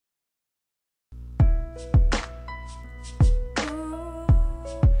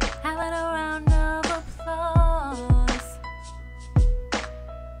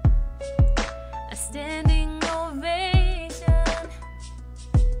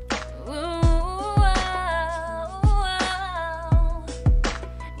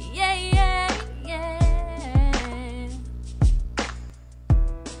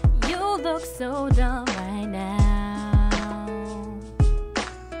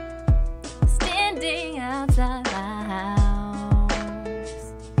outside my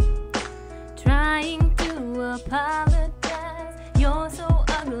house, trying to apologize. You're so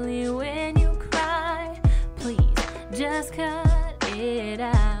ugly when you cry. Please just cut it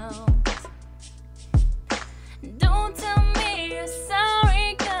out. Don't tell me you're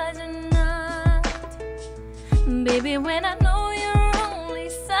sorry, 'cause you're not. Baby, when I know you're only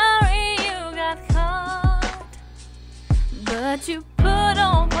sorry you got caught, but you put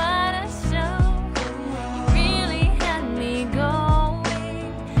on quite a show. You really had me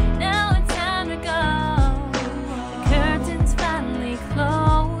going. Now it's time to go. The curtain's finally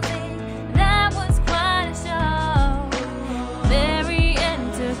closing. That was quite a show. Very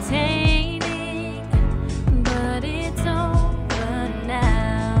entertaining, but it's over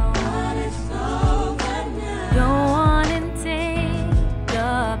now. Go on and take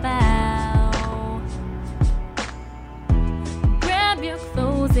a bow. Grab your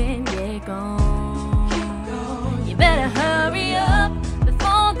clothes and get gone. You better hurry up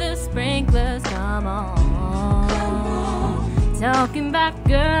before the sprinklers come on. Talking about,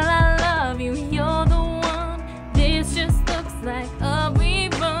 girl, I love you, you're the one. This just looks like a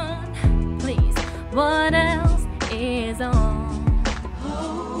rerun. Please, what else is on?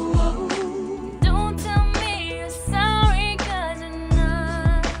 Don't tell me you're sorry, 'cause you're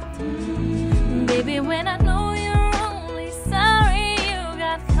not. Baby, when I know you're only sorry you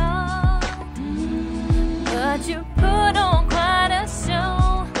got caught, but you put on quite a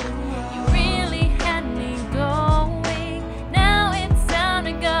show. You really had me going. Now it's time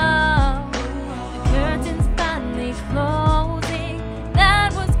to go. The curtain's finally closing. That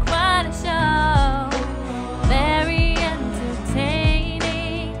was quite a show. Very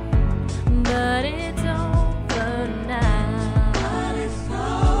entertaining, but it's over now.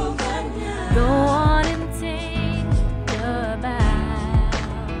 Go on and take a bow.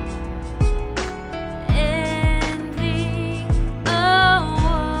 And the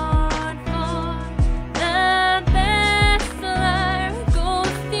award for the best life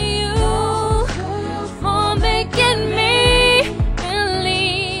goes to you for making me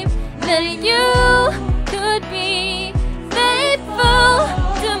believe that you could be faithful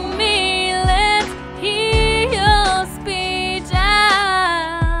to me. Let's hear your speech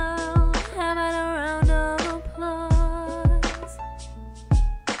out. How about a round of applause?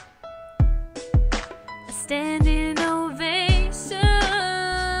 A standing ovation.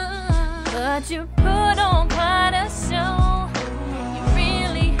 But you put on quite a show. You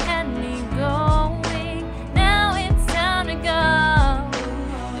really had me going. Now it's time to go.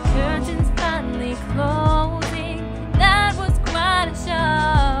 The curtain's finally closing. That was quite a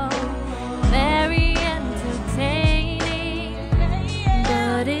show. Very entertaining,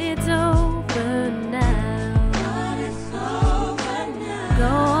 but it's over now.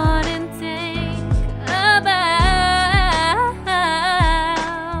 Go on and take a bow,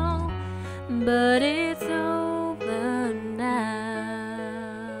 but it's